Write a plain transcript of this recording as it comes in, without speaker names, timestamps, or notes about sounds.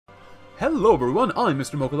Hello everyone, I'm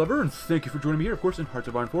Mr. Mocha and thank you for joining me here, of course, in Hearts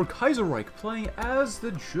of Hoi4 Kaiserreich, playing as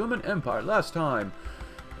the German Empire. Last time,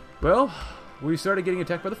 well, we started getting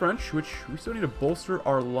attacked by the French, which we still need to bolster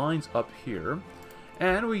our lines up here.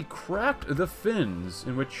 And we cracked the Finns,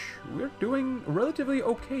 in which we're doing relatively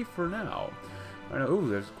okay for now. I know, ooh,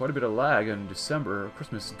 there's quite a bit of lag in December,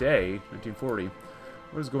 Christmas Day, 1940.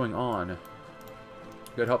 What is going on?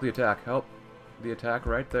 Good, help the attack. Help the attack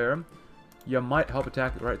right there. You might help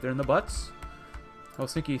attack right there in the butts.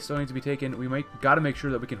 Helsinki still needs to be taken. We gotta make sure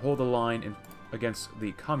that we can hold the line against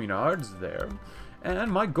the communards there.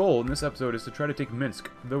 And my goal in this episode is to try to take Minsk.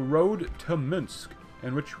 The road to Minsk,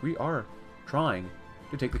 in which we are trying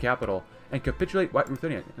to take the capital and capitulate White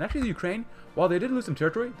Ruthenia. And actually the Ukraine, while they did lose some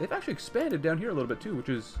territory, they've actually expanded down here a little bit too, which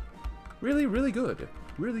is really, really good.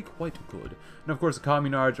 Really quite good. And of course the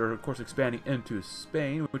communards are of course expanding into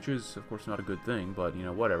Spain, which is of course not a good thing, but you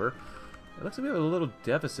know, whatever. It looks like we have a little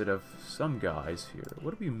deficit of some guys here.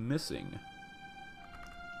 What are we missing?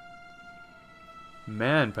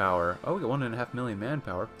 Manpower. Oh, we got 1.5 million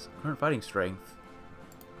manpower. Current fighting strength.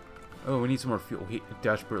 Oh, we need some more fuel. We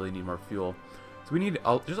desperately need more fuel. So we need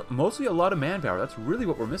just mostly a lot of manpower. That's really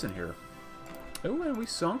what we're missing here. Oh, and we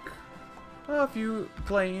sunk a few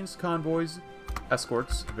planes, convoys,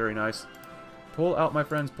 escorts. Very nice. Pull out, my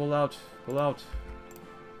friends. Pull out. Pull out.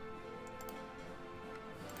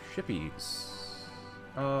 Shippies.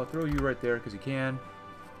 Throw you right there because you can.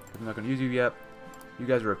 I'm not going to use you yet. You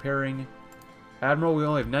guys are repairing. Admiral, we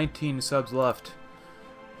only have 19 subs left.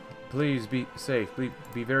 Please be safe.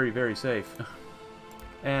 Be very, very safe.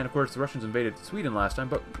 And of course, the Russians invaded Sweden last time,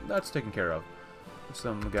 but that's taken care of.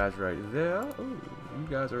 Some guys right there. Oh, you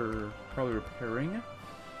guys are probably repairing.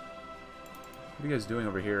 What are you guys doing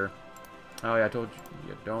over here? Oh yeah, I told you.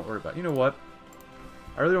 Yeah, don't worry about it. You know what?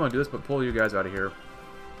 I really don't want to do this, but pull you guys out of here.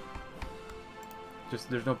 Just,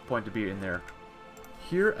 there's no point to be in there.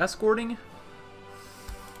 Here, escorting?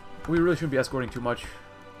 We really shouldn't be escorting too much.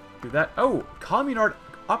 Do that. Oh! Communard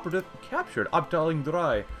operative captured. Abteilung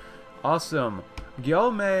 3. Awesome.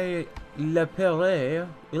 Guillaume Lepere.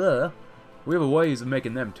 We have a ways of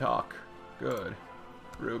making them talk. Good.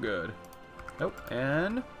 Real good. Oh,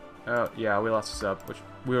 and... oh, yeah, we lost a sub, which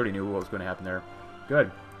we already knew what was going to happen there. Good.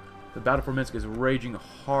 The battle for Minsk is raging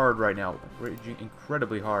hard right now. Raging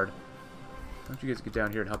incredibly hard. Why don't you guys get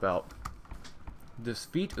down here and help out?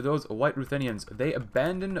 Defeat those White Ruthenians. They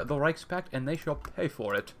abandoned the Reichspakt and they shall pay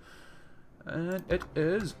for it. And it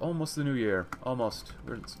is almost the new year. Almost.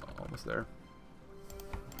 We're almost there.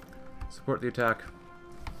 Support the attack.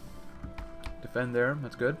 Defend there.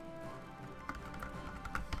 That's good.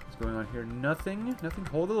 What's going on here? Nothing. Nothing.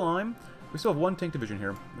 Hold the line. We still have one tank division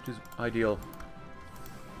here, which is ideal.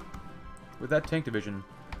 With that tank division,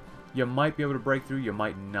 you might be able to break through, you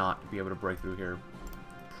might not be able to break through here.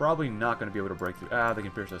 Probably not going to be able to break through. Ah, they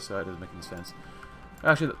can pierce us, so that doesn't make any sense.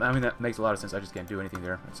 Actually, I mean, that makes a lot of sense. I just can't do anything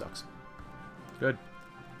there. That sucks. Good.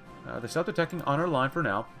 They're self-detecting on our line for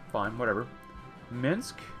now. Fine, whatever.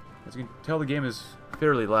 Minsk. As you can tell, the game is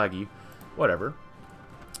fairly laggy. Whatever.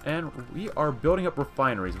 And we are building up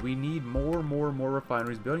refineries. We need more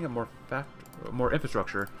refineries. Building up more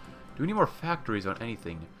infrastructure. Do we need more factories on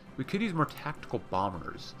anything? We could use more tactical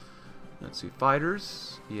bombers. Let's see,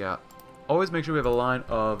 fighters. Yeah. Always make sure we have a line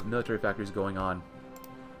of military factories going on.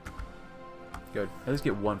 Good. At least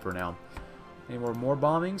get one for now. Any more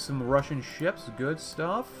bombing? Some Russian ships. Good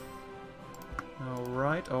stuff.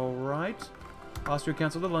 Alright, alright. Austria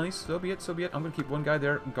canceled the levy. So be it, so be it. I'm going to keep one guy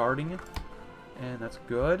there guarding. And that's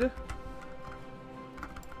good.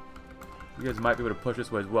 You guys might be able to push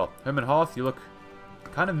this way as well. Hermann Hoth, you look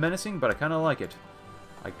kind of menacing, but I kind of like it.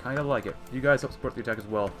 I kind of like it. You guys help support the attack as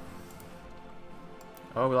well.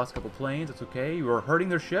 Oh, we lost a couple planes. That's okay. We were hurting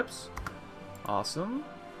their ships. Awesome.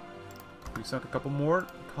 We sunk a couple more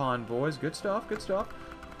convoys. Good stuff. Good stuff.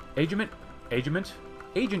 Agent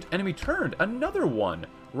enemy turned. Another one.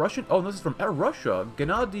 Russian. Oh, this is from Russia.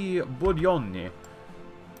 Gennady Budyonny.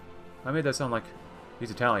 I made that sound like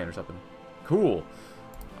he's Italian or something. Cool.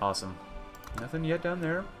 Awesome. Nothing yet down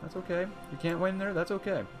there. That's okay. You can't win there. That's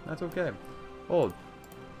okay. That's okay. Hold.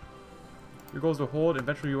 Your goal is to hold.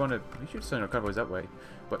 Eventually, you want to. You should send our convoys that way.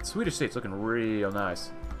 But Swedish state's looking real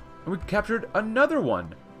nice. And we captured another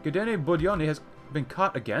one. Gennady Budyonny has been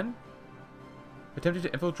caught again. Attempting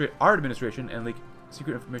to infiltrate our administration and leak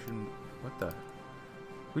secret information. What the?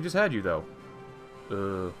 We just had you though.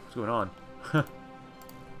 What's going on?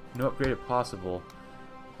 No upgrade if possible.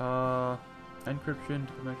 Encryption.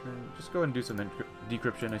 Just go ahead and do some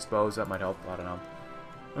decryption. I suppose that might help. I don't know.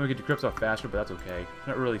 And we can decrypt off faster, but that's okay.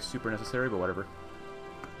 Not really super necessary, but whatever.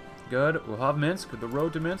 Good. We'll have Minsk. The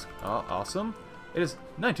road to Minsk. Awesome. It is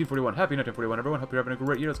 1941. Happy 1941, everyone. Hope you're having a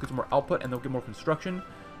great year. Let's get some more output, and they'll get more construction.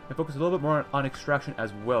 And focus a little bit more on extraction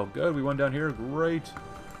as well. Good, we won down here. Great.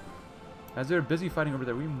 As they're busy fighting over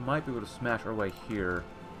there, we might be able to smash our way here.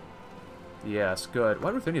 Yes, good.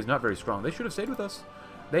 White Ruthenia is not very strong. They should have stayed with us.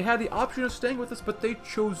 They had the option of staying with us, but they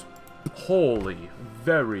chose poorly.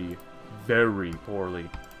 Very, very poorly.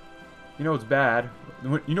 You know it's bad.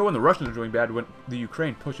 You know when the Russians are doing bad, when the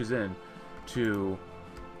Ukraine pushes in to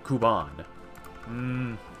Kuban.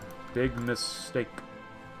 Big mistake.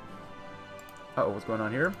 Uh-oh, what's going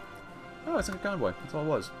on here? Oh, it's in a convoy. That's all it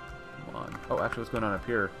was. Come on. Oh, actually, what's going on up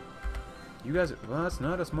here? You guys... Well, that's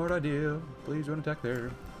not a smart idea. Please don't attack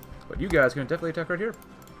there. But you guys can definitely attack right here.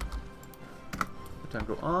 Time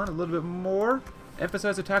to go on a little bit more.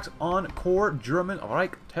 Emphasize attacks on core German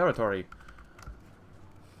Reich territory.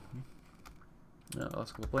 No,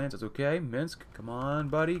 lost a couple planes. That's okay. Minsk, come on,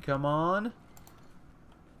 buddy. Come on.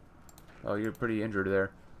 Oh, you're pretty injured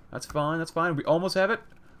there. That's fine. That's fine. We almost have it.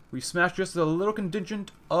 We smashed just a little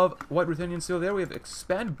contingent of White Ruthenians still there. We have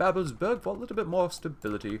expand Babelsberg for a little bit more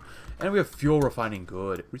stability. And we have fuel refining.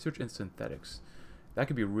 Good. Research in synthetics. That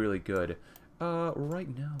could be really good.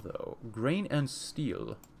 Right now, though. Grain and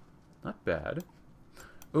steel. Not bad.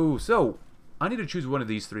 Oh, so I need to choose one of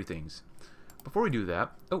these three things. Before we do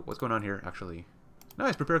that... Oh, what's going on here, actually?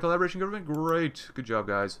 Nice. Prepare collaboration government. Great. Good job,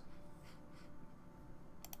 guys.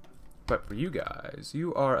 But for you guys,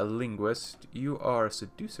 you are a linguist, you are a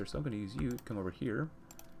seducer, so I'm going to use you to come over here.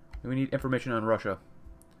 And we need information on Russia.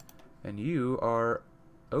 And you are...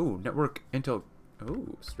 Oh, network intel...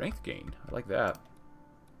 Oh, strength gain. I like that.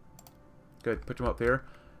 Good, put them up there.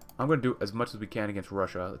 I'm going to do as much as we can against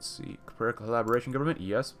Russia. Let's see. Prepare collaboration government.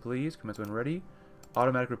 Yes, please. Commence when ready.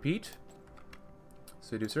 Automatic repeat.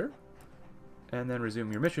 Seducer. And then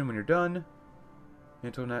resume your mission when you're done.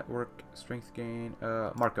 Intel network, strength gain.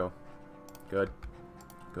 Marco. Good.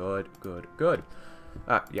 Good, good, good.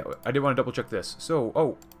 Yeah, I did want to double check this. So,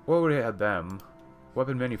 oh, what would I have them?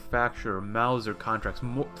 Weapon manufacturer, Mauser contracts,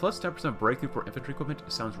 plus 10% breakthrough for infantry equipment.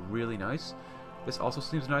 Sounds really nice. This also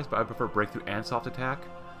seems nice, but I prefer breakthrough and soft attack.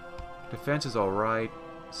 Defense is alright.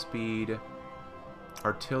 Speed.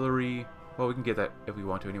 Artillery. Well, we can get that if we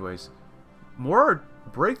want to anyways. More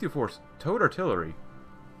breakthrough force. Towed artillery.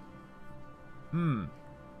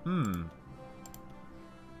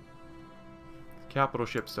 Capital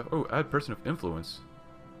ship stuff. Oh, add person of influence.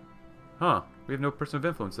 Huh. We have no person of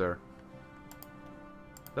influence there.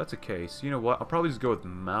 If that's the case. You know what? I'll probably just go with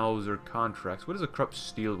Mauser contracts. What is a corrupt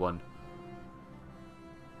steel one?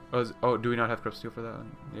 Oh, do we not have corrupt steel for that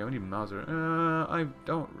one? Yeah, we need Mauser. I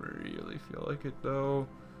don't really feel like it, though.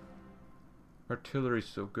 Artillery's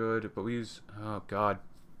so good, but we use... Oh, God.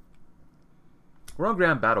 We're on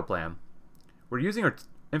Grand Battle Plan. We're using our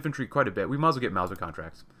infantry quite a bit. We might as well get Mauser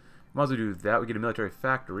contracts. We might as well do that. We get a military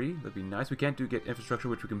factory. That'd be nice. We can't get infrastructure,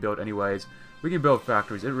 which we can build anyways. We can build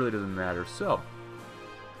factories. It really doesn't matter. So,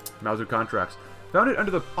 Mauser contracts. Founded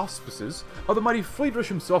under the auspices of the mighty Friedrich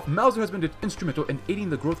himself, Mauser has been instrumental in aiding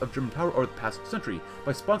the growth of German power over the past century.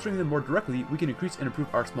 By sponsoring them more directly, we can increase and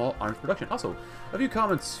improve our small arms production. Also, a few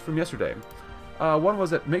comments from yesterday. One was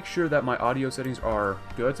that make sure that my audio settings are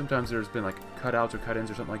good. Sometimes there's been like cutouts or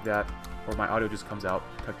cut-ins or something like that, or my audio just comes out,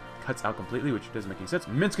 cuts out completely, which doesn't make any sense.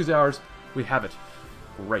 Minsk is ours. We have it.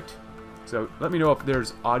 Great. So let me know if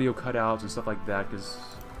there's audio cutouts and stuff like that, because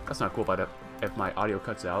that's not cool if my audio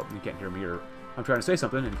cuts out and you can't hear me, or I'm trying to say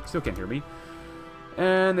something and you still can't hear me.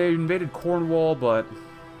 And they invaded Cornwall, but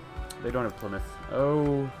they don't have Plymouth.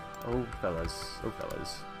 Oh fellas. Oh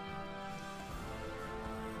fellas.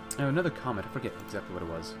 Oh, another comment. I forget exactly what it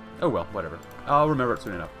was. Oh well, whatever. I'll remember it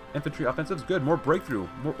soon enough. Infantry offensives, good. More breakthrough.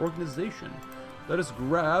 More organization. Let us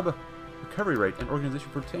grab recovery rate and organization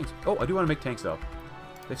for tanks. Oh, I do want to make tanks though.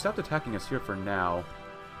 They've stopped attacking us here for now,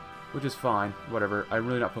 which is fine. Whatever. I'm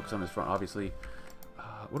really not focused on this front, obviously.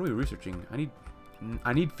 What are we researching?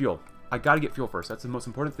 I need fuel. I gotta get fuel first. That's the most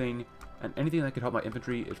important thing. And anything that could help my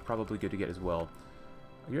infantry is probably good to get as well.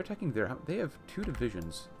 You're attacking there. They have 2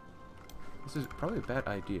 divisions. This is probably a bad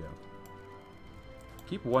idea.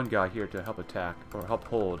 Keep one guy here to help attack, or help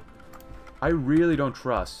hold. I really don't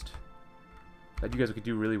trust that you guys could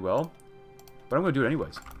do really well, but I'm going to do it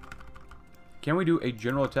anyways. Can we do a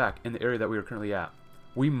general attack in the area that we are currently at?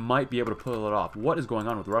 We might be able to pull it off. What is going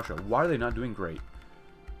on with Russia? Why are they not doing great?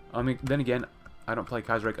 I mean, then again, I don't play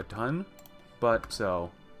Kaiserreich a ton, but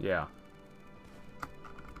so, yeah.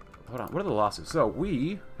 Hold on, what are the losses? So,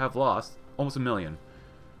 we have lost almost 1 million.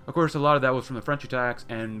 Of course, a lot of that was from the French attacks,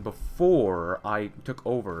 and before I took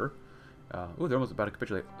over... oh, they're almost about to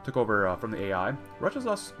capitulate. Took over from the AI. Russia's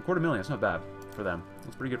lost 250,000. That's not bad for them.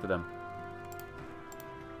 That's pretty good for them.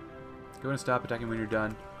 Go ahead and stop attacking when you're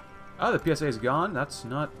done. Oh, the PSA is gone. That's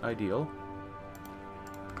not ideal.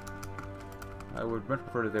 I would much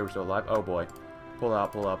prefer that they were still alive. Oh boy. Pull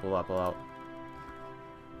out, pull out, pull out, pull out.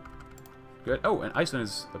 Good. Oh, and Iceland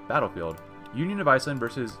is a battlefield. Union of Iceland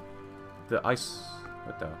versus the Ice...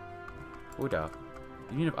 What the? Oda.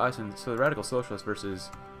 Union of Iceland. So the Radical Socialists versus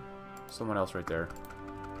someone else right there.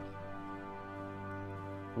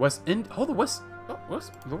 West Ind... Oh, the West... Oh,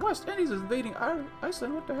 the West Indies is invading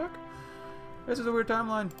Iceland. What the heck? This is a weird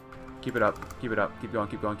timeline. Keep it up. Keep it up. Keep going.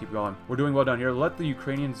 Keep going. Keep going. We're doing well down here. Let the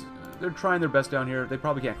Ukrainians... They're trying their best down here. They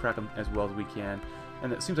probably can't crack them as well as we can.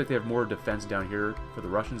 And it seems like they have more defense down here for the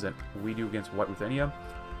Russians than we do against White Ruthenia.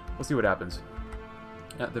 We'll see what happens.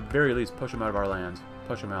 At the very least, push them out of our lands.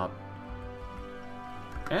 Push them out.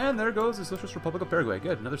 And there goes the Socialist Republic of Paraguay.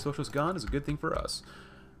 Good. Another socialist gone is a good thing for us.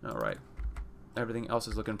 Alright. Everything else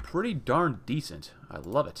is looking pretty darn decent. I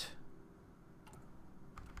love it.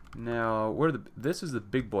 Now, this is the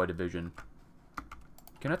big boy division.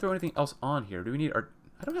 Can I throw anything else on here? Do we need...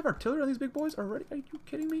 I don't have artillery on these big boys already? Are you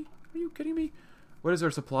kidding me? Are you kidding me? What is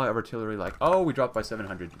our supply of artillery like? Oh, we dropped by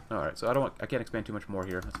 700. Alright, so I can't expand too much more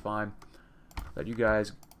here. That's fine. Let you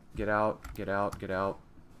guys get out, get out, get out.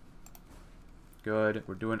 Good.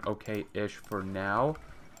 We're doing okay-ish for now.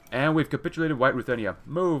 And we've capitulated White Ruthenia.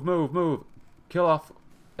 Move, move, move. Kill off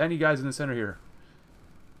any guys in the center here.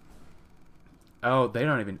 Oh, they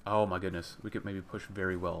don't even... Oh, my goodness. We could maybe push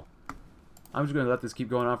very well. I'm just going to let this keep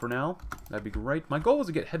going on for now. That'd be great. My goal was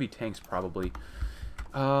to get heavy tanks, probably.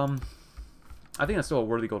 I think that's still a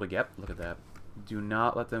worthy goal to get. Look at that. Do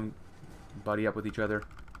not let them buddy up with each other.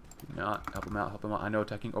 Do not help them out, help them out. I know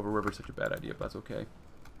attacking over river is such a bad idea, but that's okay.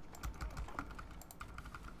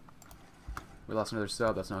 We lost another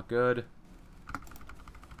sub. That's not good.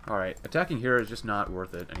 Alright. Attacking here is just not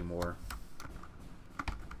worth it anymore.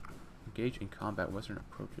 Engage in combat western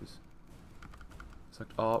approaches.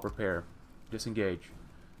 Select all. Repair. Disengage.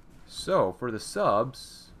 So, for the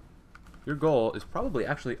subs, your goal is probably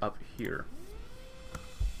actually up here.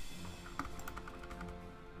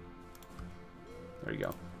 There you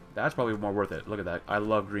go. That's probably more worth it. Look at that. I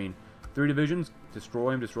love green. 3 divisions.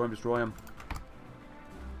 Destroy him, destroy him, destroy him.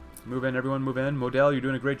 Move in, everyone. Move in. Model, you're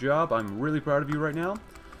doing a great job. I'm really proud of you right now.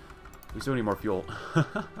 We still need more fuel.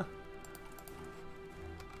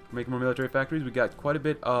 Make more military factories. We got quite a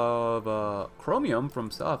bit of chromium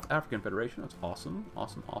from South African Federation. That's awesome.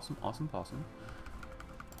 Awesome, awesome, awesome, awesome.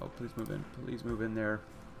 Oh, please move in. Please move in there.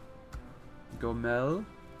 Gomel.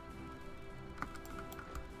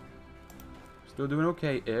 Still doing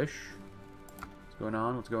okay-ish. What's going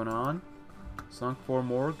on? What's going on? Sunk 4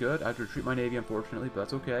 more. Good. I have to retreat my navy, unfortunately, but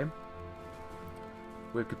that's okay.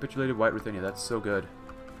 We've capitulated White Ruthenia. That's so good.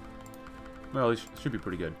 Well, it should be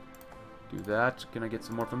pretty good. Do that. Can I get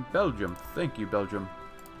some more from Belgium? Thank you, Belgium.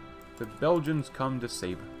 The Belgians come to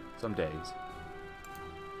save some days.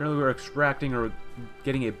 Currently, we're extracting or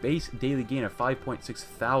getting a base daily gain of 5.6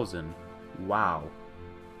 thousand. Wow.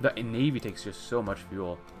 The navy takes just so much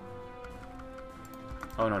fuel.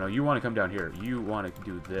 Oh, no, no. You want to come down here. You want to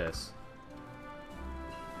do this.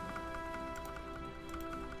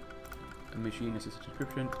 A machine-assisted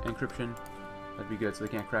encryption. That'd be good so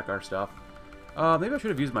they can't crack our stuff. Maybe I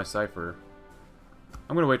should have used my cipher.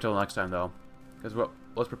 I'm going to wait till next time, though. Because, well,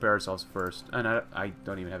 let's prepare ourselves first. And I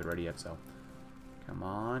don't even have it ready yet, so... Come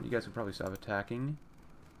on. You guys can probably stop attacking.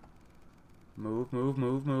 Move, move,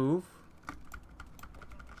 move, move.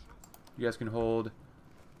 You guys can hold...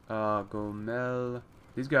 Gomel...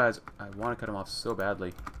 These guys, I want to cut them off so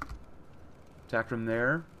badly. Attack from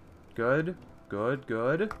there. Good. Good,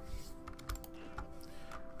 good.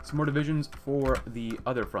 Some more divisions for the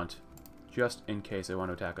other front. Just in case they want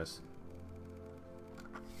to attack us.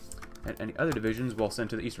 And any other divisions we'll send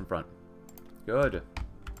to the eastern front. Good.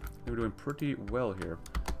 We're doing pretty well here.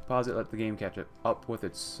 Pause it, let the game catch it up with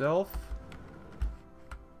itself.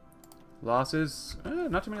 Losses.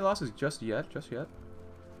 Not too many losses just yet. Just yet.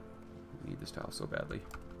 We need this tile so badly.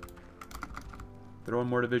 Throw in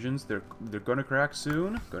more divisions. They're gonna crack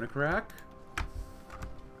soon. Gonna crack.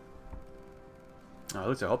 Oh, at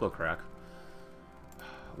least I hope they'll crack.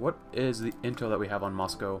 What is the intel that we have on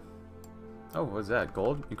Moscow? Oh, what is that?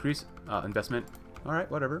 Gold? Increase investment.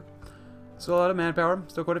 Alright, whatever. Still a lot of manpower.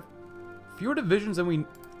 Still quite a fewer divisions than we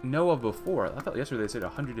know of before. I thought yesterday they said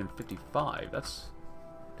 155. That's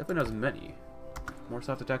definitely not as many. More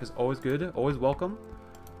soft attack is always good. Always welcome.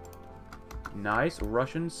 Nice.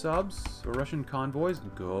 Russian subs. Or Russian convoys.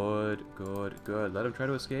 Good, good, good. Let them try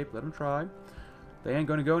to escape. Let them try. They ain't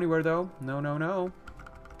going to go anywhere, though. No, no, no.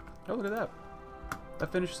 Oh, look at that.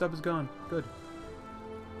 That Finnish sub is gone. Good.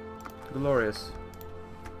 Glorious.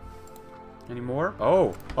 Any more?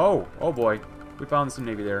 Oh, oh, oh boy. We found some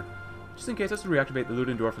navy there. Just in case, let's reactivate the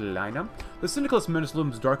Ludendorff line. The syndicalist menace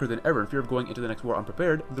looms darker than ever in fear of going into the next war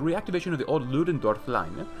unprepared. The reactivation of the old Ludendorff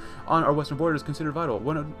line on our western border is considered vital.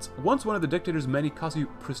 Once one of the dictator's many costly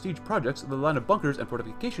prestige projects, the line of bunkers and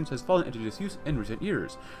fortifications has fallen into disuse in recent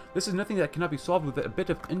years. This is nothing that cannot be solved with a bit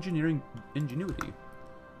of engineering ingenuity.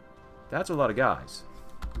 That's a lot of guys.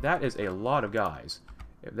 That is a lot of guys.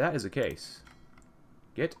 If that is the case,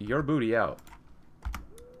 get your booty out.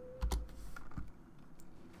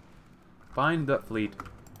 Find the fleet.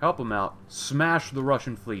 Help them out. Smash the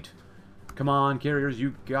Russian fleet. Come on, carriers,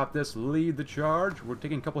 you got this. Lead the charge. We're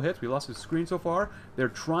taking a couple hits. We lost the screen so far. They're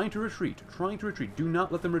trying to retreat. Trying to retreat. Do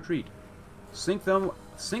not let them retreat. Sink them.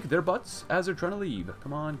 Sink their butts as they're trying to leave.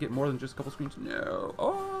 Come on, get more than just a couple screens. No.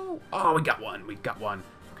 Oh. Oh, we got one. We got one.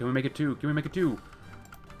 Can we make it 2? Can we make it 2?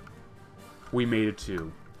 We made it 2.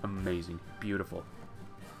 Amazing. Beautiful.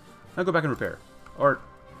 Now go back and repair. Or,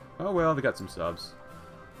 oh well, they got some subs.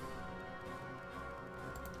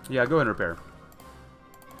 Yeah, go ahead and repair.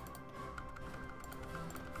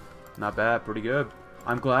 Not bad. Pretty good.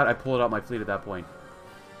 I'm glad I pulled out my fleet at that point.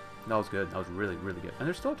 That was good. That was really, really good. And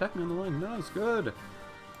they're still attacking me on the line. Nice. Good.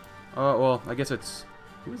 Well, I guess it's...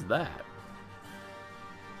 Who's that?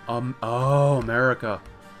 Oh, America.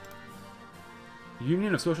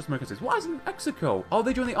 Union of Socialist American States. Why isn't Mexico? Oh,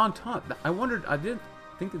 they joined the Entente. I wondered... I didn't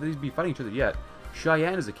think that they'd be fighting each other yet.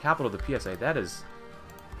 Cheyenne is the capital of the PSA. That is...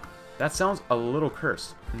 That sounds a little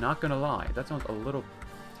cursed. Not gonna lie. That sounds a little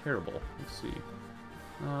terrible. Let's see.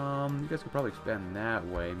 You guys could probably expand that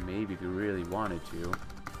way, maybe if you really wanted to.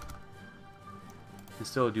 And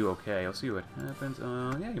still do okay. I'll see what happens.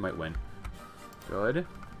 Yeah, you might win. Good.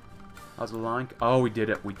 How's the line? Oh, we did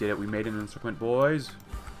it. We did it. We made an encirclement, boys.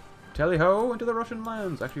 Tally-ho into the Russian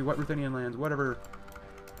lands. Actually, what Ruthenian lands? Whatever.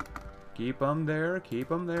 Keep them there. Keep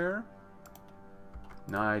them there.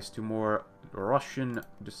 Nice. 2 more Russian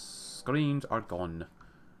screens are gone.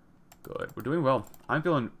 Good. We're doing well. I'm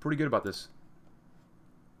feeling pretty good about this.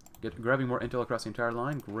 Grabbing more intel across the entire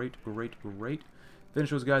line. Great, great, great. Finish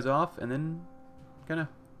those guys off, and then kind of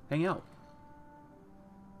hang out.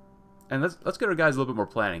 And let's get our guys a little bit more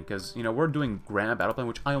planning, because, you know, we're doing Grand Battle Plan,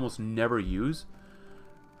 which I almost never use.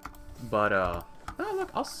 But, oh,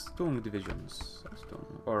 look, Austung Divisions.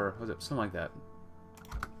 Or, was it something like that?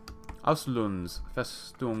 Auslunds,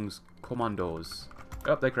 Festungskommandos.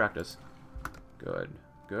 Oh, they cracked us. Good.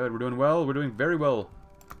 Good. We're doing well. We're doing very well.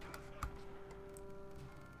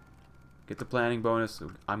 Get the planning bonus.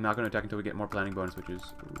 I'm not going to attack until we get more planning bonus, which is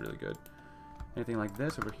really good. Anything like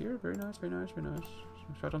this over here? Very nice, very nice, very nice.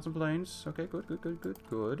 Shot on some planes. Okay, good, good, good, good,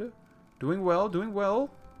 good. Doing well, doing well.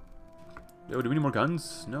 Oh, do we need more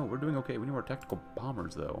guns? No, we're doing okay. We need more tactical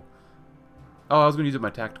bombers, though. Oh, I was going to use up my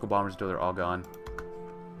tactical bombers until they're all gone.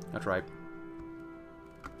 That's right.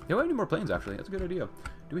 Yeah, we need more planes, actually. That's a good idea.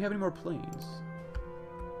 Do we have any more planes?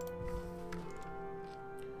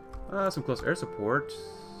 Some close air support.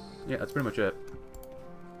 Yeah, that's pretty much it.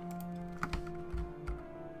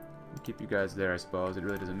 Keep you guys there, I suppose. It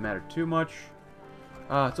really doesn't matter too much.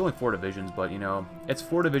 It's only 4 divisions, but, you know, it's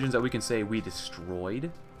 4 divisions that we can say we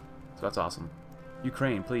destroyed. So that's awesome.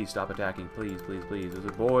 Ukraine, please stop attacking. Please, please, please. Those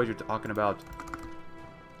are boys you're talking about.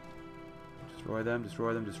 Destroy them,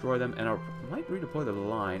 destroy them, destroy them. And I might redeploy the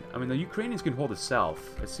line. I mean, the Ukrainians can hold the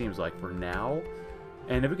south, it seems like, for now.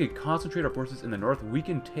 And if we could concentrate our forces in the north, we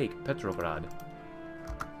can take Petrograd.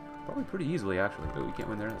 Probably pretty easily, actually. But we can't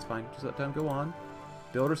win there. That's fine. Just let time go on.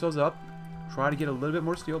 Build ourselves up. Try to get a little bit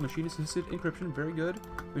more steel. Machine-assisted encryption, very good.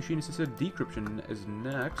 Machine-assisted decryption is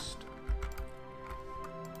next.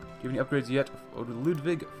 Do you have any upgrades yet? Oh,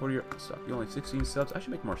 Ludwig for your stuff. You only have 16 subs. I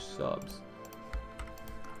should make more subs.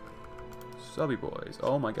 Subby boys.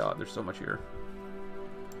 Oh my god, there's so much here.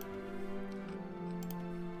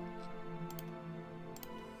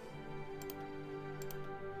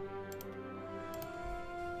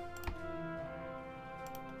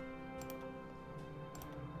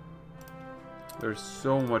 There's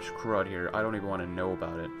so much crud here. I don't even want to know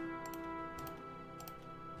about it.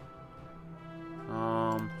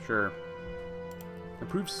 Sure.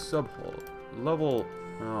 Improved subhull. Level...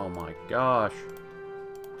 Oh my gosh.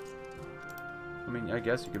 I mean, I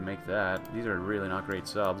guess you can make that. These are really not great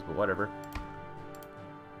subs, but whatever.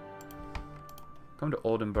 Come to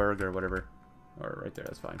Oldenburg or whatever. Or right there,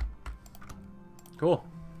 that's fine. Cool.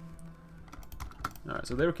 Alright,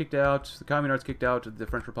 so they were kicked out. The Communards kicked out the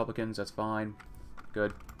French Republicans. That's fine.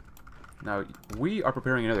 Good. Now, we are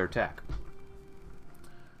preparing another attack.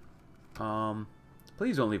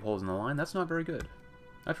 Please don't leave holes in the line. That's not very good.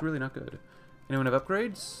 That's really not good. Anyone have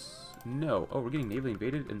upgrades? No. Oh, we're getting navally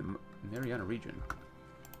invaded in the Mariana region.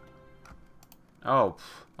 Oh,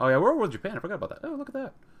 oh yeah, we're with Japan. I forgot about that. Oh, look at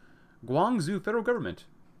that. Guangzhou federal government.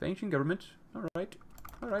 Ancient government. Alright.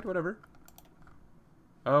 Alright, whatever.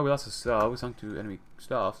 Oh, we lost a cell. We sunk to enemy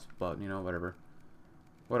stuff, but, you know, whatever.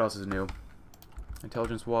 What else is new?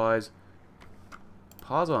 Intelligence-wise.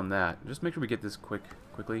 Pause on that. Just make sure we get this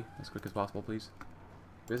quickly. As quick as possible, please.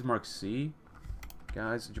 Bismarck Sea.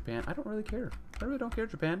 Guys, Japan. I don't really care. I really don't care,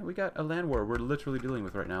 Japan. We got a land war we're literally dealing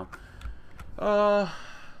with right now.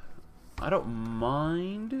 I don't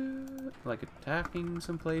mind, like, attacking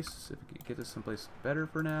someplace, if we could get us someplace better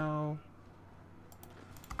for now.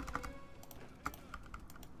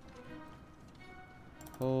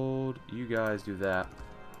 Hold, you guys do that.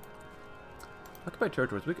 Occupied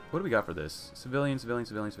territories, what do we got for this? Civilian, civilian,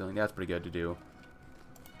 civilian, civilian, that's pretty good to do.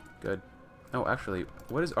 Good. Oh, actually,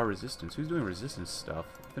 what is our resistance? Who's doing resistance stuff?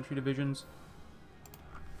 Infantry divisions?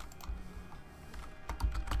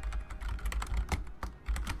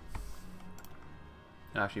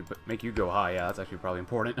 Actually, but make you go high. Yeah, that's actually probably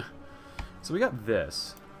important. So we got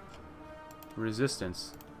this.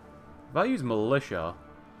 Resistance. If I use militia,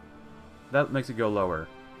 that makes it go lower.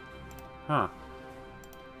 Huh.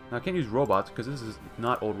 Now I can't use robots because this is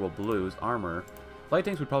not Old World Blues. Armor. Light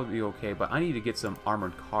tanks would probably be okay, but I need to get some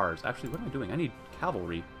armored cars. Actually, what am I doing? I need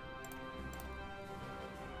cavalry.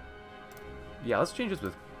 Yeah, let's change this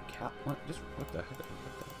with what the heck?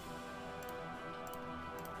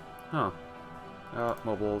 Huh.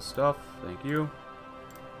 Mobile stuff, thank you.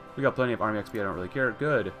 We got plenty of army XP, I don't really care.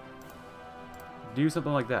 Good. Do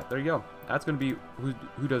something like that. There you go. That's going to be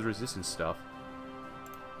who does resistance stuff.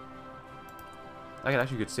 That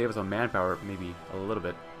actually could save us on manpower, maybe a little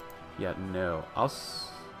bit. Yeah, no. Oh,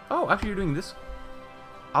 actually you're doing this.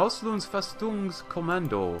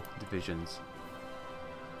 Auslandsfestungskommando divisions.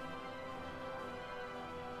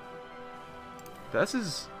 This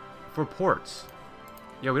is for ports.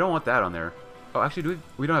 Yeah, we don't want that on there. Oh, actually,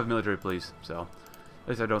 we don't have military police, so at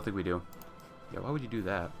least I don't think we do. Yeah, why would you do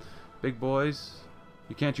that? Big boys,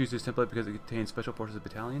 you can't choose this template because it contains special forces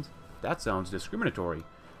battalions. That sounds discriminatory.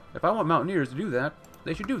 If I want mountaineers to do that,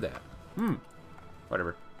 they should do that.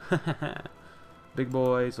 Whatever. Big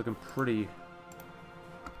boys looking pretty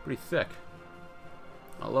thick.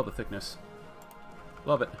 I love the thickness.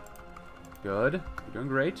 Love it. Good. You're doing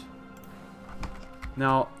great.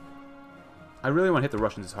 Now, I really want to hit the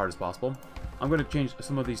Russians as hard as possible. I'm going to change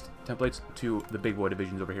some of these templates to the big boy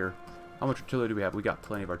divisions over here. How much artillery do we have? We got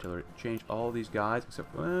plenty of artillery. Change all these guys,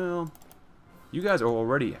 except, well, you guys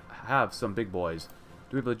already have some big boys.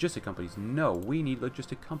 Do we have logistic companies? No, we need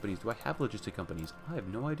logistic companies. Do I have logistic companies? I have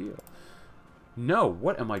no idea. No,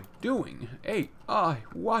 what am I doing? Hey,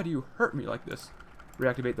 why do you hurt me like this?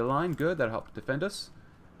 Reactivate the line. Good, that'll help defend us.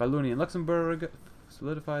 Wallonia and Luxembourg.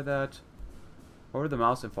 Solidify that. Over the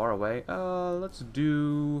mouse and far away. Let's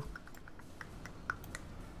do...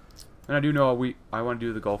 And I do know I want to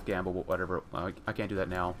do the Gulf Gamble, but whatever. I can't do that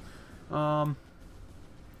now.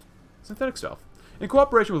 Synthetic stuff. In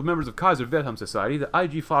cooperation with members of Kaiser Wilhelm Society, the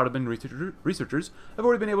IG Farben researchers have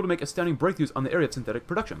already been able to make astounding breakthroughs on the area of synthetic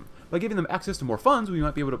production. By giving them access to more funds, we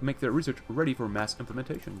might be able to make their research ready for mass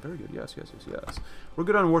implementation. Very good. Yes, yes, yes, yes. We're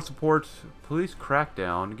good on war support. Police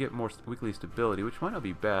crackdown. Get more weekly stability, which might not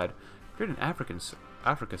be bad. Create an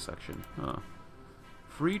Africa section. Huh.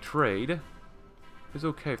 Free trade is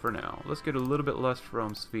okay for now. Let's get a little bit less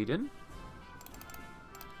from Sweden.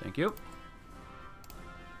 Thank you.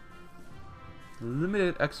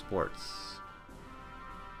 Limited exports.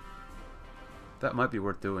 That might be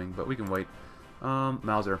worth doing, but we can wait.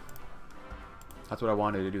 Mauser. That's what I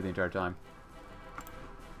wanted to do the entire time.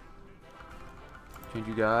 Change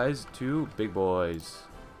you guys to big boys.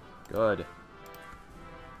 Good.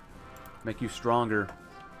 Make you stronger.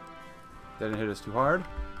 That didn't hit us too hard.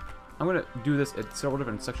 I'm going to do this at several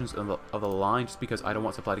different sections of the line just because I don't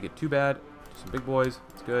want supply to get too bad. Some big boys.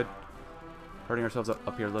 It's good. Hurting ourselves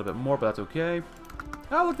up here a little bit more, but that's okay.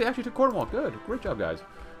 Oh, look, they actually took Cornwall. Good. Great job, guys.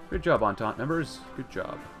 Good job, Entente members. Good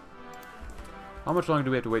job. How much longer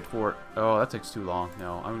do we have to wait for? Oh, that takes too long.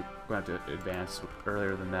 No, I'm going to have to advance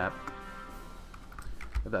earlier than that.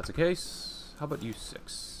 If that's the case, how about you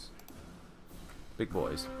 6? Big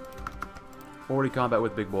boys. 40 combat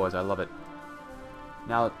with big boys. I love it.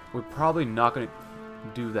 Now, we're probably not going to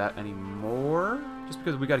do that anymore, just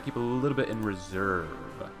because we got to keep a little bit in reserve.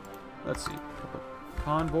 Let's see.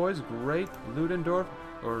 Convoys, great. Ludendorff,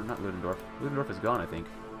 or not Ludendorff. Ludendorff is gone, I think.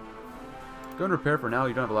 Go and repair for now.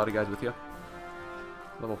 You don't have a lot of guys with you.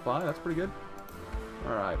 Level 5, that's pretty good.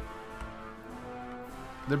 Alright.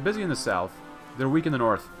 They're busy in the south. They're weak in the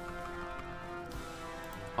north.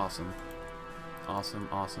 Awesome. Awesome,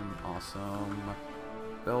 awesome, awesome.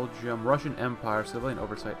 Belgium, Russian Empire, civilian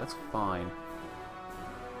oversight, that's fine.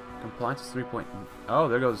 Compliance is 3 point... Oh,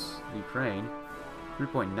 there goes Ukraine.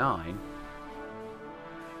 3.9.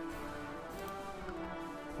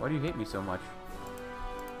 Why do you hate me so much?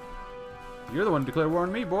 You're the one who declared war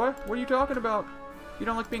on me, boy. What are you talking about? You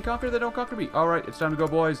don't like being conquered? Then don't conquer me. Alright, it's time to go,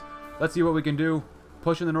 boys. Let's see what we can do.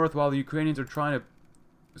 Push in the north while the Ukrainians are trying to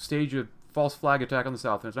stage a false flag attack on the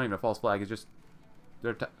south. And it's not even a false flag. It's just...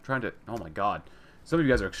 They're trying to... Oh, my God. Some of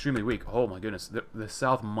you guys are extremely weak. Oh, my goodness. The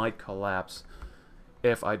south might collapse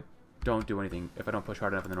if I don't do anything. If I don't push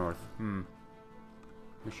hard enough in the north.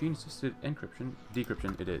 Machine-assisted encryption.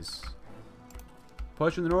 Decryption it is.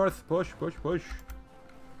 Push in the north. Push, push, push.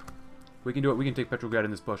 We can do it. We can take Petrograd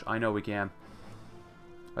in this push. I know we can.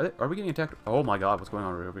 Are we getting attacked? Oh my god, what's going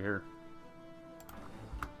on right over here?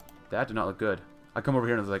 That did not look good. I come over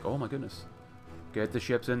here and I was like, oh my goodness. Get the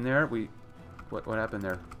ships in there. What happened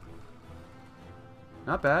there?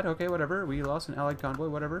 Not bad. Okay, whatever. We lost an allied convoy.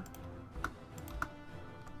 Whatever.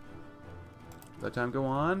 Let time go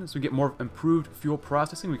on. So we get more improved fuel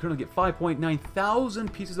processing. We currently get 5.9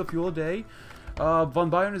 thousand pieces of fuel a day.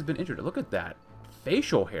 Von Bayern has been injured. Look at that.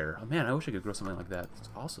 Facial hair. Oh man, I wish I could grow something like that. It's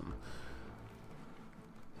awesome.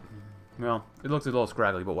 Well, it looks a little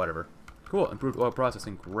scraggly, but whatever. Cool. Improved oil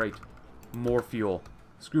processing. Great. More fuel.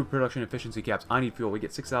 Screw production efficiency caps. I need fuel. We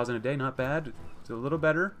get 6,000 a day. Not bad. It's a little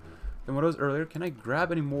better than what it was earlier. Can I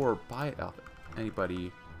grab any more? Buy it off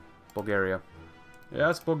anybody? Bulgaria.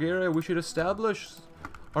 Yes, Bulgaria. We should establish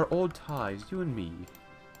our old ties. You and me.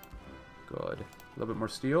 Good. A little bit more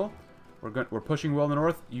steel. We're pushing well in the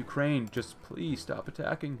north. Ukraine, just please stop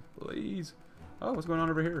attacking. Please. Oh, what's going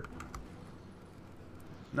on over here?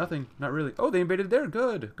 Nothing. Not really. Oh, they invaded there.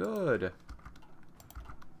 Good. Good.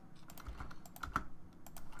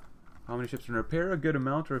 How many ships are in repair? A good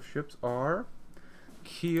amount of ships are.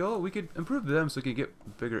 Kiel. We could improve them so we can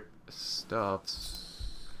get bigger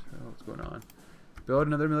stuffs. Oh, what's going on? Build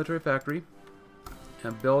another military factory.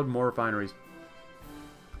 And build more refineries.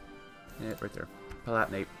 Yeah, right there.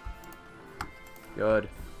 Palatinate. Good.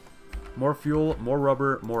 More fuel, more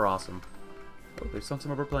rubber, more awesome. Oh, they sunk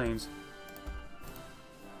some of our planes.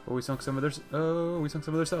 Oh, we sunk some of their... Oh, we sunk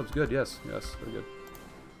some of their subs. Good, yes. Yes, very good.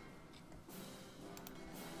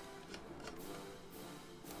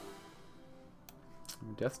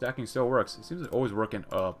 Death stacking still works. It seems to always work in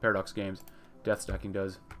Paradox games. Death stacking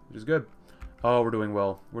does, which is good. Oh, we're doing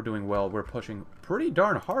well. We're doing well. We're pushing pretty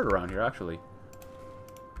darn hard around here, actually.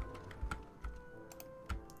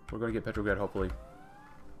 We're going to get Petrograd, hopefully.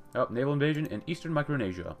 Oh, naval invasion in Eastern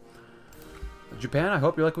Micronesia. Japan, I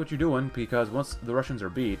hope you like what you're doing, because once the Russians are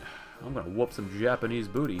beat, I'm going to whoop some Japanese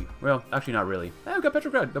booty. Well, actually not really. Hey, we've got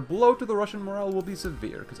Petrograd. The blow to the Russian morale will be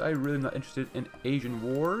severe, because I really am not interested in Asian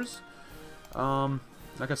wars.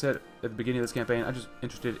 Like I said at the beginning of this campaign, I'm just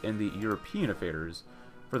interested in the European affairs,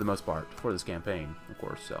 for the most part, for this campaign, of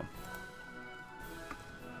course, so.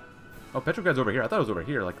 Oh, Petrograd's over here. I thought it was over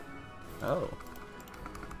here, like, oh.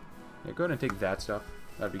 Yeah, go ahead and take that stuff.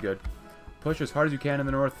 That'd be good. Push as hard as you can in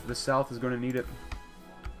the north. The south is going to need it.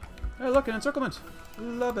 Hey, look, an encirclement.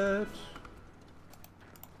 Love it.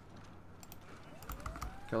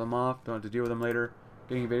 Kill them off. Don't have to deal with them later.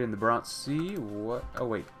 Getting invaded in the Barents Sea. What? Oh,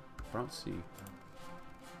 wait. Barents Sea.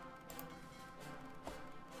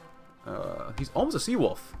 He's almost a sea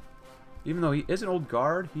wolf. Even though he is an old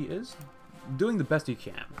guard, he is doing the best he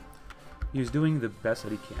can. He is doing the best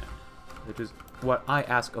that he can. Which is what I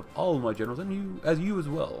ask of all of my generals, and you as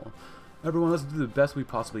well. Everyone, let's do the best we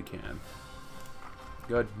possibly can.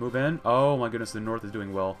 Good. Move in. Oh my goodness, the north is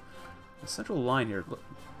doing well. The central line here. Look,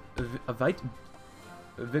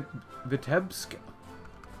 Vitebsk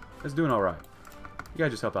is doing alright. You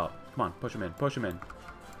guys just help out. Come on, push him in. Push him in.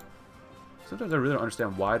 Sometimes I really don't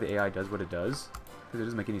understand why the AI does what it does, because it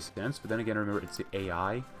doesn't make any sense. But then again, remember, it's the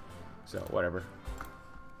AI. So, whatever.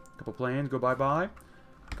 Couple planes, go bye-bye.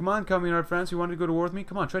 Come on, communist friends, you wanted to go to war with me?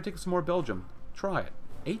 Come on, try to take some more Belgium. Try it.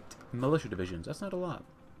 8 militia divisions. That's not a lot.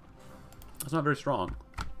 That's not very strong.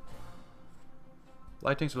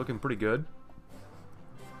 Light tanks are looking pretty good.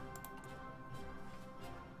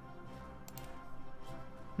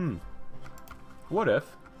 What if...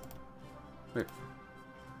 Wait.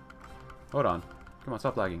 Hold on. Come on,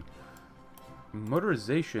 stop lagging.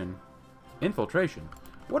 Motorization. Infiltration.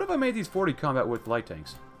 What if I made these 40 combat with light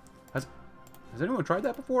tanks? Has anyone tried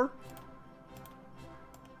that before?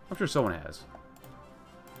 I'm sure someone has.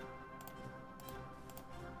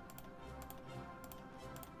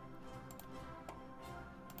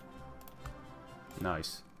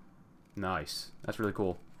 Nice. Nice. That's really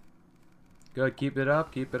cool. Good. Keep it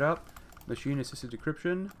up. Keep it up. Machine-assisted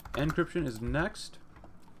decryption. Encryption is next.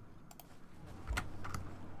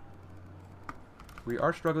 We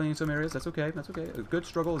are struggling in some areas. That's okay. That's okay. A good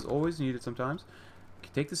struggle is always needed sometimes.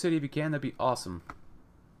 Take the city if you can. That'd be awesome.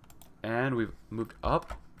 And we've moved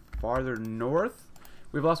up farther north.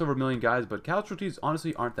 We've lost over 1 million guys, but casualties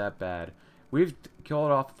honestly aren't that bad. We've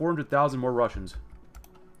killed off 400,000 more Russians.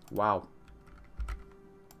 Wow.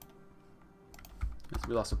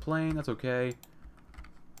 We lost a plane. That's okay.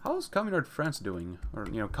 How's Communard France doing? Or,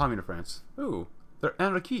 you know, Communist France. Ooh, they're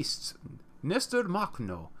anarchists. Nestor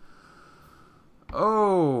Makhno.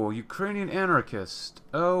 Oh, Ukrainian anarchist.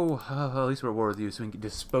 Oh, at least we're at war with you, so we can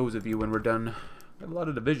dispose of you when we're done. We have a lot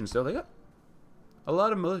of divisions, though. They got a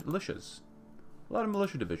lot of militias. A lot of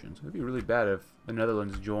militia divisions. It would be really bad if the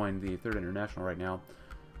Netherlands joined the Third International right now.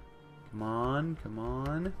 Come on, come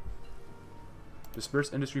on.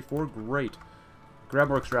 Disperse Industry 4, great. Grab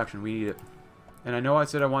more extraction, we need it. And I know I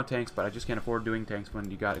said I want tanks, but I just can't afford doing tanks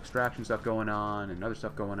when you got extraction stuff going on and other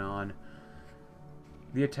stuff going on.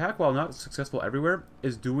 The attack, while not successful everywhere,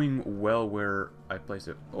 is doing well where I place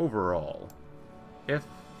it overall. If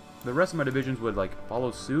the rest of my divisions would like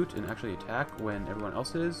follow suit and actually attack when everyone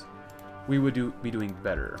else is, we would be doing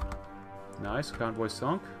better. Nice, convoy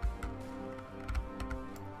sunk.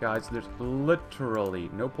 Guys, there's literally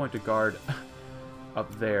no point to guard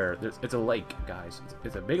up there. It's a lake, guys.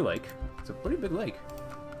 It's a big lake. It's a pretty big lake,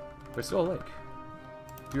 but it's still a lake.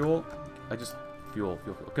 Fuel, fuel.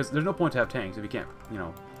 Because there's no point to have tanks if you can't, you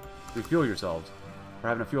know, refuel yourselves or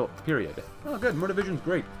having a fuel. Period. Oh, good. More divisions,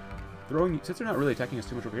 great. Since they're not really attacking us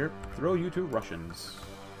too much over here, throw you to Russians.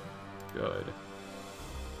 Good.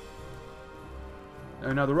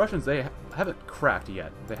 Now the Russians, they haven't cracked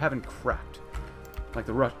yet. They haven't cracked like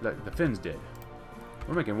the Finns did.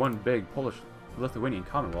 We're making one big Polish-Lithuanian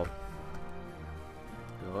Commonwealth.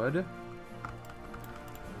 Good.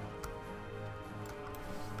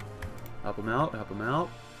 Help them out. Help them out.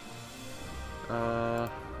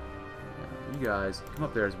 You guys come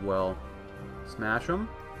up there as well. Smash them.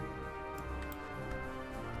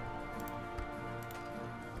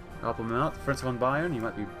 Help them out. French von Bayern, you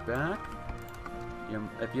might be back.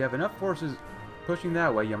 If you have enough forces pushing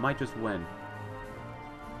that way, you might just win.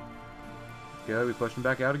 Good, we push them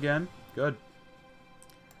back out again. Good.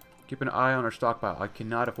 Keep an eye on our stockpile. I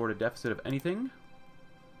cannot afford a deficit of anything.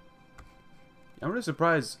 I'm really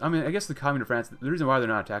surprised. I mean, I guess the Communist France, the reason why they're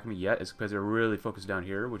not attacking me yet is because they're really focused down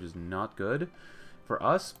here, which is not good for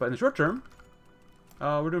us. But in the short term,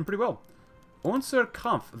 we're doing pretty well. Unser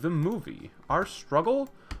Kampf, the movie. Our struggle,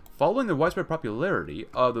 following the widespread popularity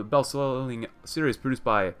of the best-selling series produced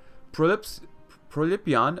by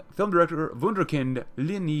Prolipian film director Wunderkind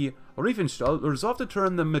Leni Riefenstahl resolved to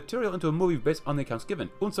turn the material into a movie based on the accounts given.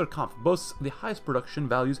 Unser Kampf boasts the highest production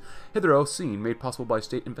values hitherto seen, made possible by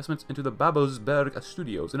state investments into the Babelsberg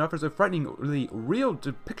studios, and offers a frighteningly real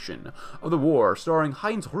depiction of the war, starring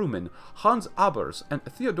Heinz Rühmann, Hans Abers, and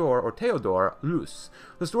Theodor Luce.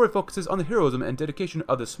 The story focuses on the heroism and dedication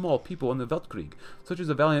of the small people in the Weltkrieg, such as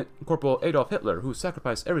the valiant Corporal Adolf Hitler, who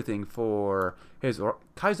sacrificed everything for his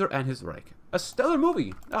Kaiser and his Reich. A stellar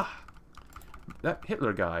movie! Ah, that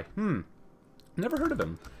Hitler guy. Never heard of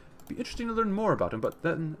him. Be interesting to learn more about him, but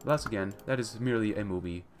then, once again, that is merely a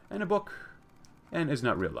movie and a book, and is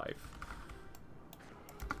not real life.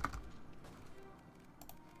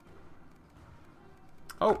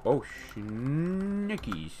 Oh,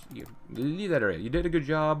 schnickies. Leave that area. You did a good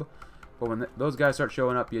job, but when those guys start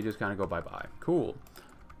showing up, you just kind of go bye-bye. Cool.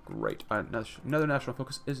 Great. Another national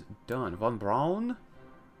focus is done. Von Braun?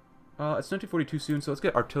 It's 1942 soon, so let's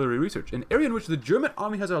get artillery research. An area in which the German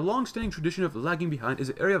army has a long-standing tradition of lagging behind is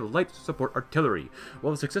the area of light support artillery.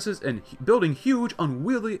 While the successes in building huge,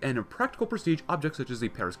 unwieldy, and impractical prestige objects such as the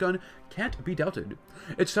Paris gun can't be doubted,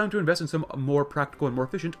 it's time to invest in some more practical and more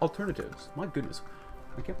efficient alternatives. My goodness,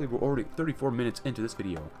 I can't believe we're already 34 minutes into this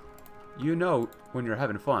video. You know, when you're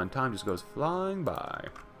having fun, time just goes flying by.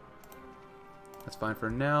 That's fine for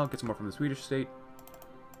now. Get some more from the Swedish state.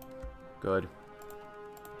 Good.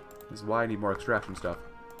 This is why I need more extraction stuff.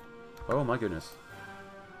 Oh my goodness.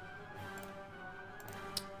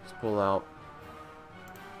 Just pull out.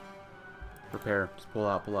 Repair. Just pull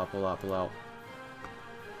out, pull out, pull out, pull out.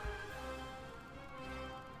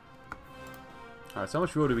 Alright, so how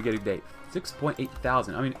much fuel do we get a day? 6.8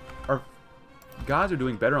 thousand. I mean, our guys are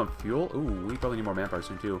doing better on fuel. Ooh, we probably need more manpower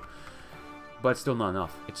soon too. But it's still not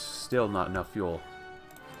enough. It's still not enough fuel.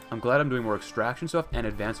 I'm glad I'm doing more extraction stuff and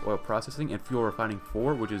advanced oil processing and fuel refining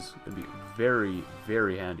 4, which is going to be very,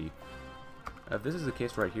 very handy. If this is the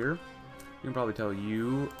case right here, you can probably tell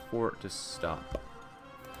U4 to stop.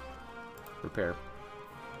 Repair.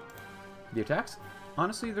 The attacks?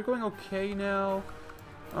 Honestly, they're going okay now.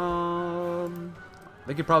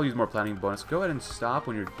 They could probably use more planning bonus. Go ahead and stop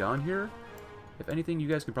when you're done here. If anything, you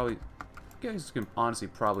guys can honestly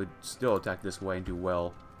probably still attack this way and do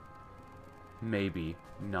well. Maybe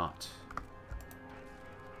not.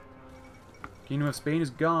 Kingdom of Spain is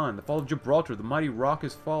gone. The fall of Gibraltar. The mighty rock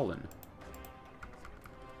has fallen.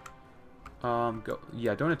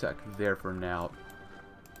 Yeah, don't attack there for now.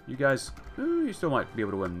 You guys, you still might be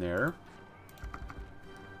able to win there.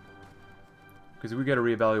 Because we got to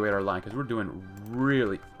reevaluate our line, because we're doing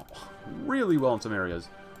really, really well in some areas.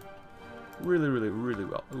 Really, really, really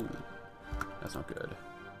well. Ooh, that's not good.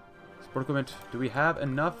 Support equipment. Do we have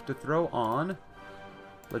enough to throw on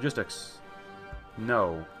logistics?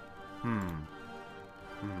 No.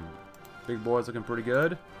 Big boy's looking pretty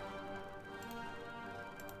good.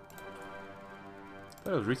 I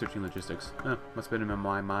thought I was researching logistics. Must have been in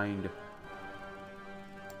my mind.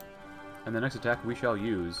 And the next attack we shall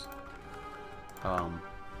use. That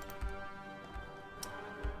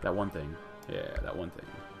one thing. Yeah, that one thing.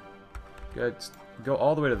 Good. Go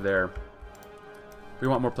all the way to there. We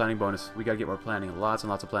want more planning bonus. We gotta get more planning. Lots and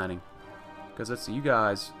lots of planning. Because let's see, you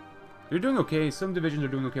guys, you're doing okay. Some divisions are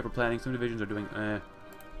doing okay for planning. Some divisions are doing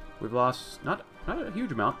We've lost not a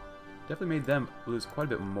huge amount. Definitely made them lose quite a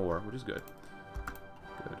bit more, which is good.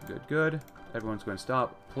 Good. Everyone's going to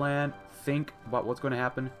stop, plan, think about what's going to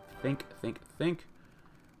happen. Think.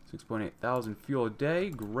 6.8 thousand fuel a day.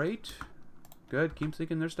 Great. Good. Keep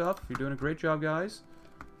thinking their stuff. You're doing a great job, guys.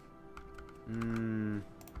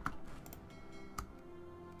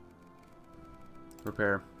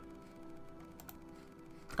 Repair.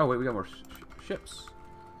 Oh, wait, we got more ships.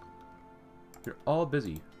 You're all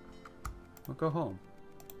busy. Well, go home.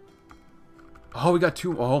 Oh, we got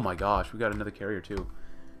two. Oh, my gosh. We got another carrier, too.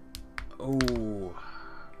 Oh.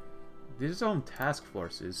 These are own task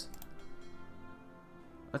forces.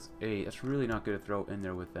 That's really not good to throw in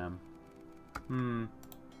there with them.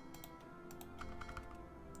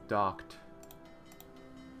 Docked.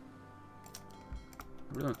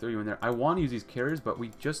 I really don't throw you in there. I want to use these carriers, but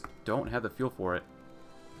we just don't have the fuel for it.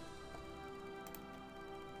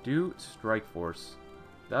 Do Strike Force.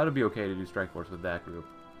 That'll be okay to do Strike Force with that group.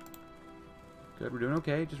 Good, we're doing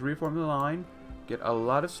okay. Just reform the line. Get a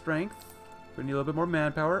lot of strength. We need a little bit more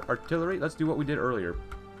manpower. Artillery, let's do what we did earlier.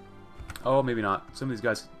 Oh, maybe not. Some of these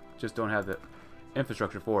guys just don't have the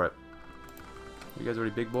infrastructure for it. You guys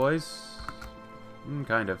already big boys?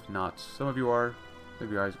 Kind of not. Some of you are. Some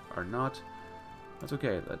of you guys are not. That's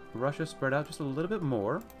okay. Let Russia spread out just a little bit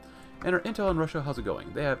more. And our intel in Russia, how's it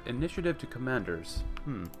going? They have initiative to commanders.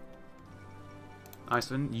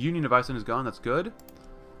 Iceland. Union of Iceland is gone. That's good.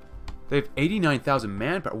 They have 89,000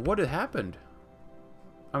 manpower. What had happened?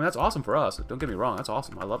 I mean, that's awesome for us. Don't get me wrong. That's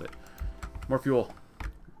awesome. I love it. More fuel.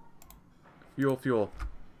 Fuel.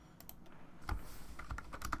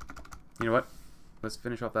 You know what? Let's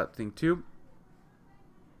finish off that thing too.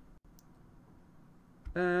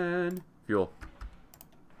 And fuel.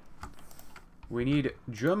 We need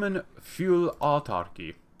German fuel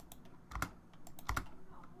autarky.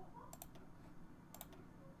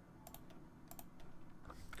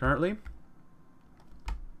 Currently,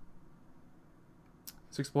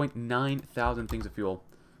 6.9 thousand things of fuel.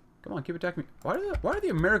 Come on, keep attacking me. Why are the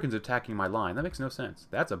Americans attacking my line? That makes no sense.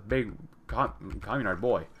 That's a big communard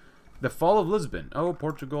boy. The fall of Lisbon. Oh,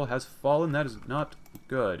 Portugal has fallen. That is not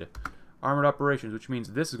good. Armored operations, which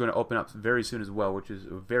means this is going to open up very soon as well, which is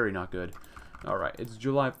very not good. Alright, it's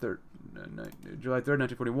July 3rd,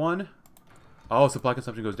 1941. Oh, supply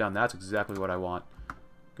consumption goes down. That's exactly what I want.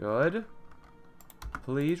 Good.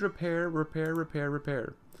 Please repair.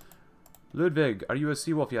 Ludwig, are you a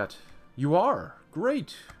Seawolf yet? You are.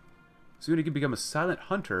 Great. Soon you can become a silent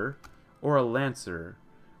hunter or a lancer.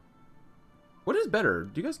 What is better?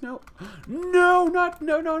 Do you guys know? No.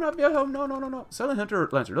 Silent hunter or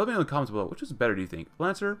lancer. Let me know in the comments below. Which is better, do you think?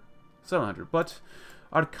 Lancer? Silent hunter. But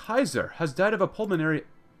our Kaiser has died of a pulmonary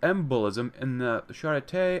embolism in the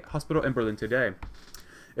Charité Hospital in Berlin today.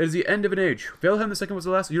 It is the end of an age. Wilhelm II was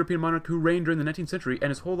the last European monarch who reigned during the 19th century, and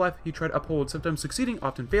his whole life he tried to uphold, sometimes succeeding,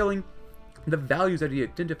 often failing, the values that he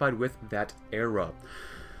identified with that era.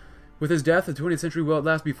 With his death, the 20th century will at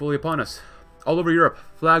last be fully upon us. All over Europe,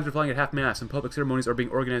 flags are flying at half-mast, and public ceremonies are being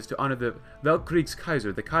organized to honor the Weltkrieg's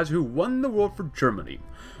Kaiser, the Kaiser who won the war for Germany.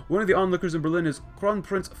 One of the onlookers in Berlin is Crown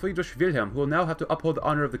Prince Friedrich Wilhelm, who will now have to uphold the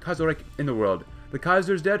honor of the Kaiserreich in the world. The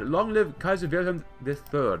Kaiser is dead. Long live Kaiser Wilhelm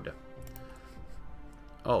III.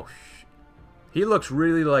 Oh, he looks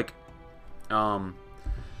really, like,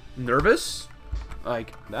 nervous.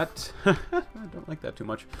 Like, that. I don't like that too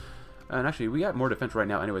much. And actually, we got more defense right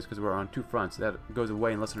now anyways, because we're on two fronts. That goes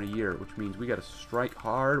away in less than a year, which means we got to strike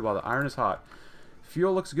hard while the iron is hot.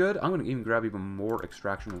 Fuel looks good. I'm going to even grab even more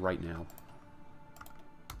extraction right now.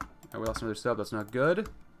 Oh, we lost another sub. That's not good.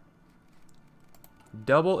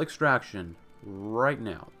 Double extraction right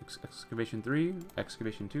now. Excavation 3,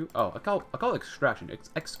 excavation 2. Oh, I call it extraction. It's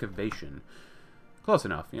excavation. Close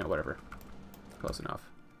enough. You know, whatever. Close enough.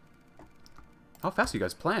 How fast do you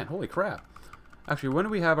guys plan? Holy crap. Actually, when do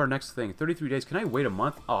we have our next thing? 33 days. Can I wait a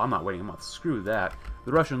month? Oh, I'm not waiting a month. Screw that.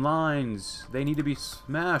 The Russian lines. They need to be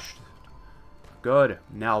smashed. Good.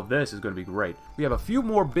 Now this is going to be great. We have a few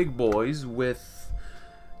more big boys with,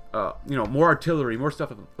 you know, more artillery, more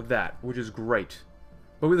stuff of that, which is great.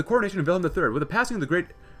 But with the coronation of Wilhelm III, with the passing of the great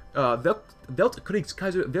Weltkrieg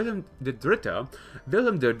Kaiser Wilhelm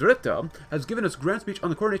III has given us grand speech on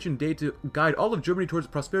the coronation day to guide all of Germany towards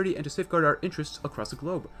prosperity and to safeguard our interests across the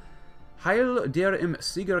globe. Heil der im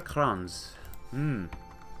Siegerkranz. Very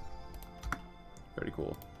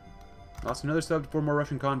cool. Lost another sub to 4 more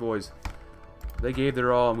Russian convoys. They gave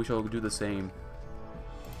their all, and we shall do the same.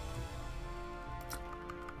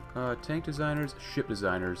 Tank designers, ship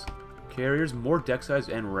designers, carriers, more deck size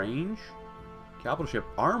and range. Capital ship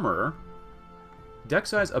armor. Deck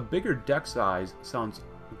size, a bigger deck size sounds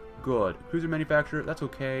good. Cruiser manufacturer, that's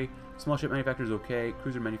okay. Small ship manufacturer is okay.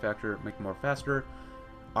 Cruiser manufacturer, make them more faster.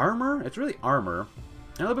 Armor, it's really armor.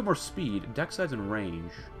 And a little bit more speed. Deck size and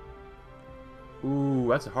range. Ooh,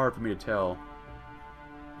 that's hard for me to tell.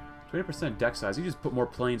 20% deck size. You just put more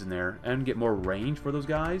planes in there and get more range for those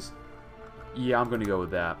guys. Yeah, I'm going to go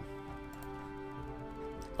with that.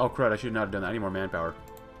 Oh, crud. I should not have done that. I need more manpower.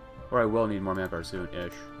 Or I will need more manpower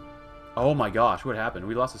soon-ish. Oh my gosh, what happened?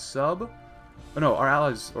 We lost a sub? Oh no, our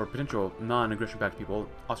allies, or potential non-aggression pact people,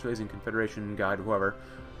 Australasian Confederation Guide, whoever,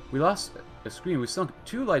 we lost a screen. We sunk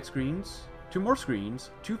 2 light screens, 2 more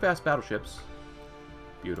screens, 2 fast battleships.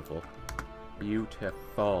 Beautiful.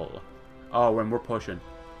 Beautiful. Oh, and we're pushing.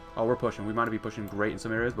 Oh, we're pushing. We might not be pushing great in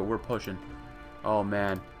some areas, but we're pushing. Oh,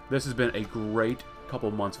 man. This has been a great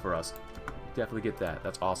couple months for us. Definitely get that.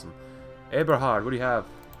 That's awesome. Eberhard, what do you have?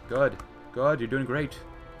 Good. Good. You're doing great.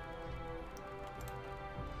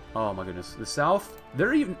 Oh, my goodness. The South,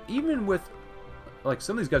 they're even with, like,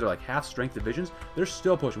 some of these guys are like half-strength divisions. They're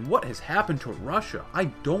still pushing. What has happened to Russia? I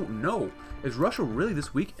don't know. Is Russia really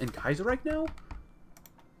this weak in Kaiserreich now?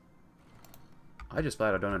 I just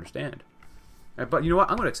flat out don't understand. But you know what?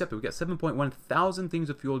 I'm going to accept it. We got 7.1 thousand things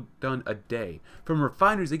of fuel done a day. From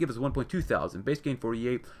refineries, they give us 1.2 thousand. Base gain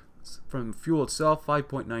 48. From fuel itself,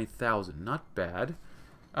 5.9 thousand. Not bad.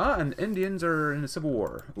 And Indians are in a civil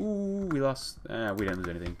war. Ooh, we lost. We didn't lose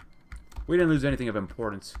anything. We didn't lose anything of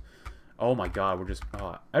importance. Oh my god, we're just...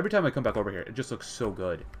 every time I come back over here, it just looks so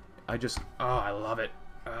good. I love it.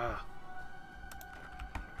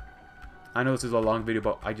 I know this is a long video,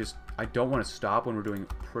 but I don't want to stop when we're doing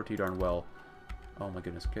pretty darn well. Oh my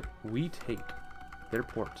goodness. We take their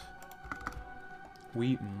port.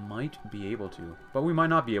 We might be able to. But we might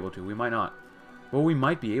not be able to. We might not. Well, we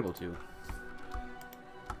might be able to.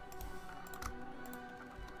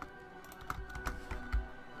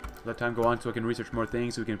 Let time go on so I can research more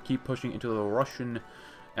things, so we can keep pushing into the Russian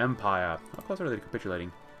Empire. How close are they to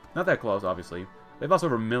capitulating? Not that close, obviously. They've lost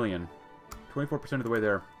over 1 million. 24% of the way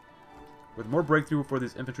there. With more breakthrough for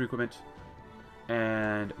this infantry equipment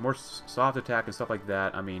and more soft attack and stuff like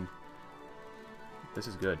that, I mean, this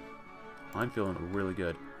is good. I'm feeling really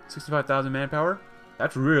good. 65,000 manpower?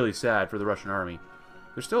 That's really sad for the Russian army.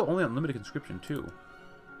 They're still only on limited conscription, too.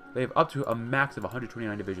 They have up to a max of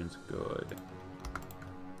 129 divisions. Good.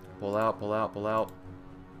 Pull out, pull out, pull out.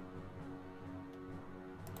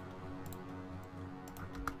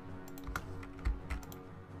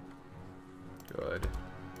 Good.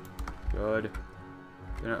 Good.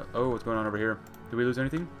 Oh, what's going on over here? Did we lose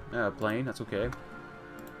anything? Plane, that's okay.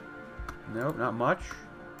 Nope, not much.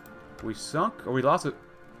 We sunk, or we lost a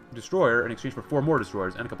destroyer in exchange for 4 more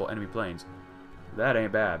destroyers and a couple enemy planes. That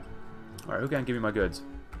ain't bad. Alright, who can give me my goods?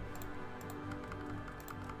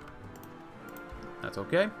 That's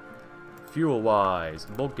okay. Fuel-wise,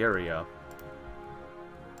 Bulgaria.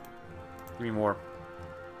 Give me more.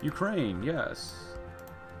 Ukraine, yes.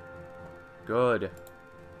 Good.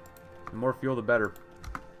 The more fuel, the better.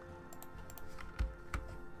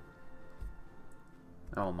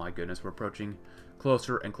 Oh my goodness, we're approaching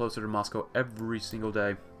closer and closer to Moscow every single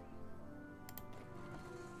day.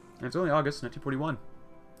 And it's only August 1941.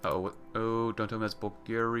 Uh-oh, oh, don't tell me that's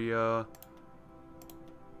Bulgaria.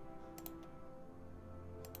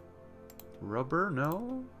 Rubber?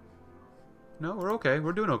 No? No, we're okay.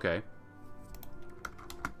 We're doing okay.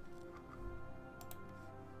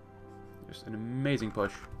 Just an amazing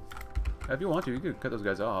push. If you want to, you could cut those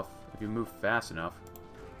guys off. If you move fast enough.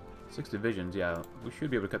 6 divisions, yeah. We should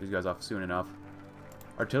be able to cut these guys off soon enough.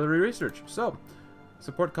 Artillery research. So,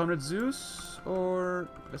 Support Comrade Zeus, or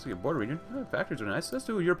investigate border region. Oh, factories are nice. Let's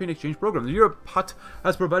do a European exchange program. The Europat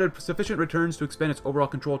has provided sufficient returns to expand its overall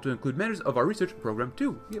control to include members of our research program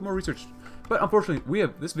too. Get more research. But unfortunately,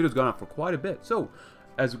 this video's gone on for quite a bit. So,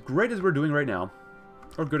 as great as we're doing right now,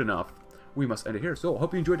 or good enough, we must end it here. So, I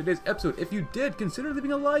hope you enjoyed today's episode. If you did, consider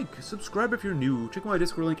leaving a like. Subscribe if you're new. Check my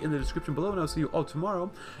Discord link in the description below, and I'll see you all tomorrow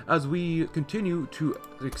as we continue to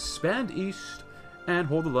expand east and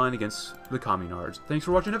hold the line against the Communards. Thanks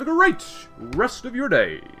for watching. Have a great rest of your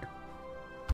day.